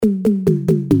Hello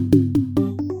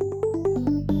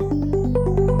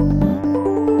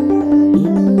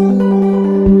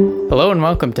and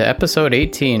welcome to episode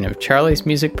 18 of Charlie's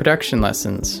Music Production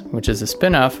Lessons, which is a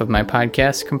spin-off of my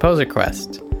podcast, Composer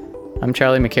Quest. I'm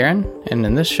Charlie McCarran, and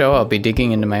in this show I'll be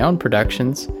digging into my own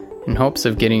productions in hopes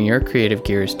of getting your creative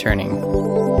gears turning.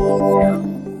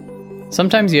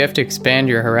 Sometimes you have to expand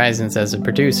your horizons as a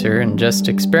producer and just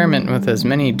experiment with as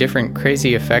many different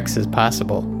crazy effects as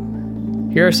possible.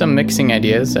 Here are some mixing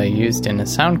ideas I used in a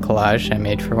sound collage I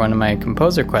made for one of my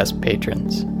Composer Quest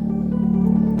patrons.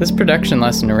 This production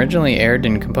lesson originally aired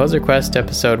in Composer Quest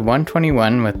episode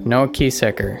 121 with Noah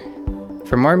Kiesecker.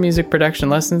 For more music production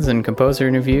lessons and composer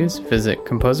interviews, visit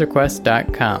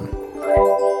composerquest.com.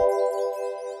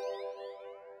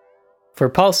 For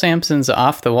Paul Sampson's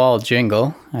Off the Wall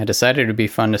jingle, I decided it would be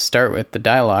fun to start with the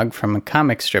dialogue from a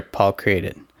comic strip Paul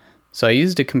created. So I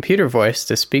used a computer voice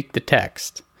to speak the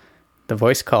text. The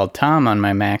voice called Tom on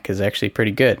my Mac is actually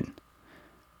pretty good.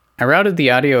 I routed the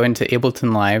audio into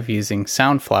Ableton Live using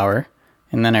Soundflower,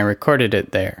 and then I recorded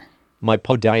it there. My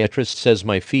podiatrist says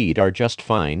my feet are just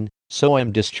fine, so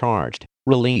I'm discharged,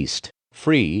 released,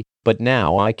 free, but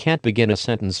now I can't begin a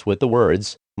sentence with the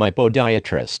words, my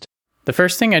podiatrist. The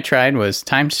first thing I tried was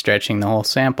time stretching the whole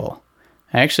sample.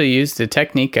 I actually used a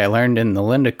technique I learned in the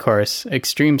Lynda course,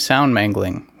 Extreme Sound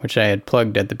Mangling, which I had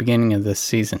plugged at the beginning of this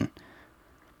season.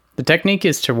 The technique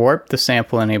is to warp the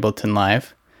sample in Ableton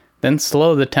Live, then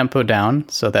slow the tempo down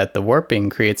so that the warping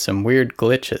creates some weird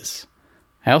glitches.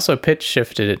 I also pitch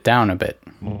shifted it down a bit.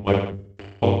 My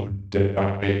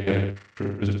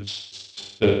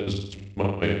podiatrist says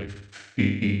my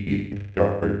feet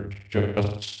are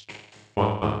just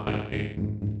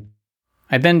fine.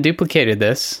 I then duplicated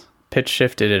this, pitch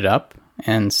shifted it up,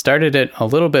 and started it a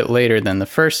little bit later than the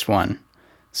first one,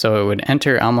 so it would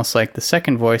enter almost like the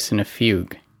second voice in a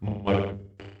fugue. My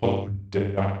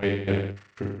podiatrist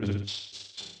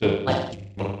says my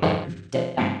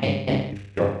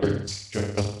feet are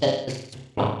just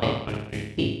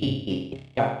fine.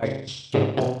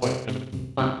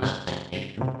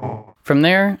 From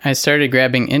there, I started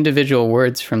grabbing individual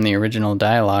words from the original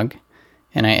dialogue,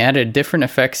 and I added different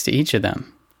effects to each of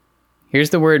them. Here's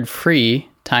the word free,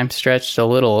 time stretched a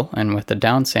little and with a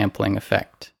downsampling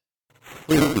effect.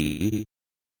 Free.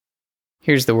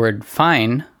 Here's the word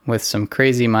fine, with some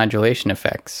crazy modulation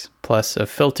effects, plus a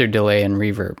filter delay and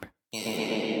reverb.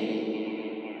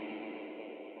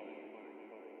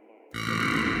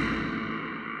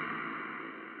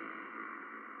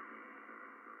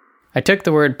 I took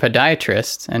the word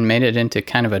podiatrist and made it into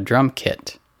kind of a drum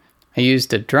kit. I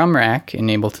used a drum rack in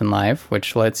Ableton Live,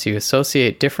 which lets you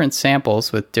associate different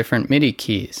samples with different MIDI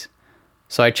keys.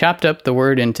 So I chopped up the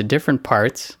word into different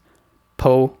parts,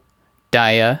 po,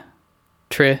 dia,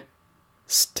 tri,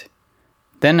 st.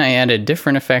 Then I added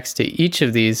different effects to each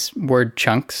of these word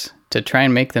chunks to try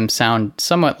and make them sound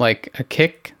somewhat like a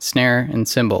kick, snare, and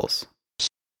cymbals.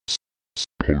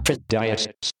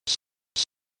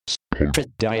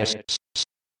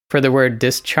 For the word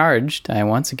discharged, I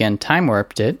once again time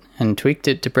warped it and tweaked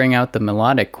it to bring out the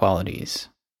melodic qualities.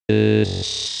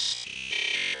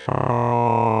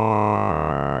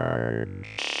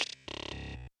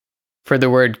 For the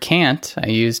word can't, I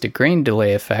used a grain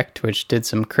delay effect, which did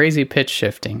some crazy pitch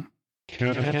shifting.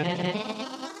 Then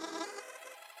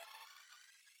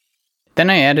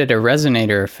I added a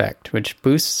resonator effect, which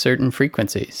boosts certain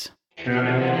frequencies.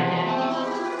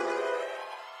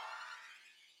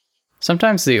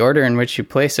 Sometimes the order in which you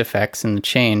place effects in the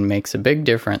chain makes a big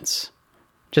difference.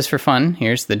 Just for fun,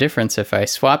 here's the difference if I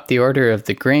swap the order of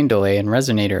the grain delay and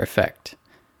resonator effect.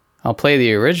 I'll play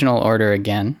the original order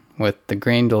again, with the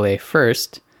grain delay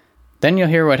first, then you'll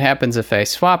hear what happens if I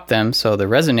swap them so the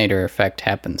resonator effect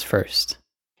happens first.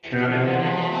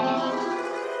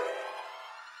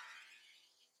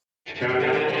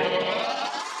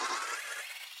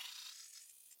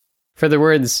 For the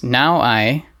words now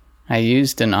I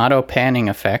used an auto panning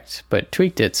effect, but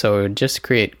tweaked it so it would just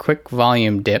create quick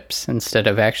volume dips instead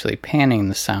of actually panning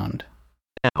the sound.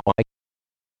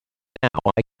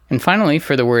 And finally,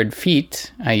 for the word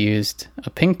feet, I used a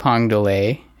ping pong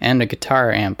delay and a guitar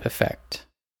amp effect.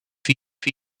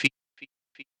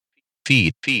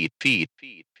 Feet.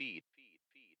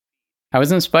 I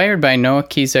was inspired by Noah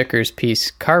Kiesecker's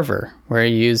piece Carver, where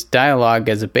he used dialogue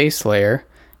as a bass layer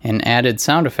and added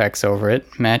sound effects over it,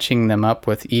 matching them up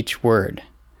with each word.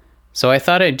 So I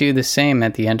thought I'd do the same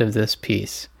at the end of this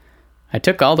piece. I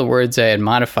took all the words I had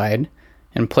modified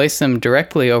and placed them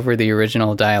directly over the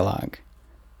original dialogue.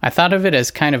 I thought of it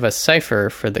as kind of a cipher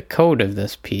for the code of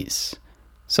this piece,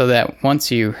 so that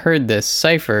once you heard this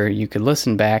cipher, you could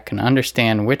listen back and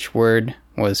understand which word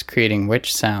was creating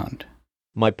which sound.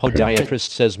 My podiatrist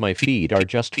says my feet are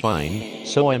just fine,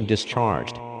 so I'm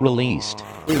discharged, released,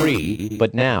 free,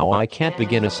 but now I can't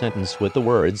begin a sentence with the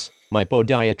words, my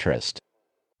podiatrist.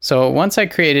 So once I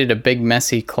created a big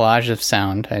messy collage of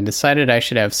sound, I decided I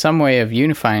should have some way of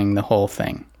unifying the whole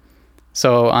thing.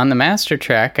 So on the master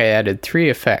track, I added 3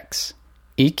 effects: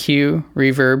 EQ,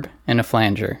 reverb, and a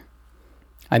flanger.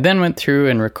 I then went through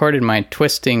and recorded my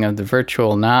twisting of the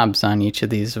virtual knobs on each of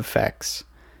these effects.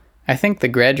 I think the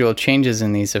gradual changes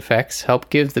in these effects help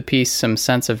give the piece some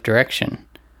sense of direction.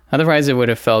 Otherwise it would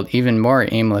have felt even more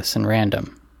aimless and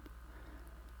random.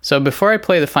 So before I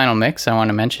play the final mix, I want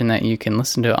to mention that you can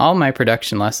listen to all my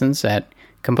production lessons at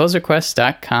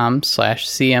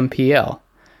composerquest.com/cmpl,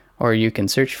 or you can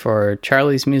search for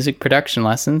Charlie's Music Production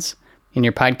Lessons in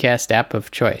your podcast app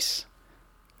of choice.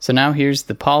 So now here's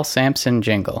the Paul Sampson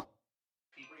jingle.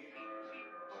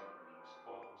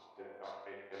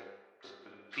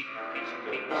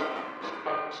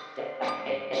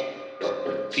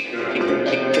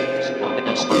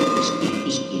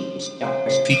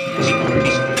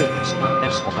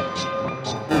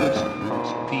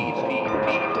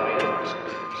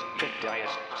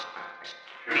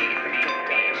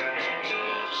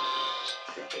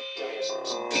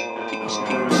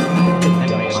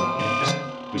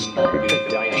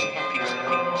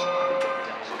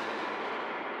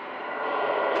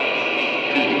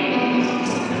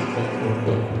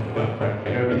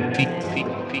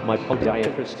 My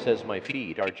podiatrist says my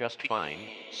feet are just fine,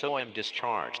 so I'm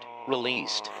discharged,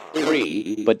 released,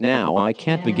 free, but now I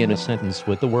can't begin a sentence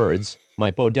with the words,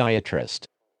 my podiatrist.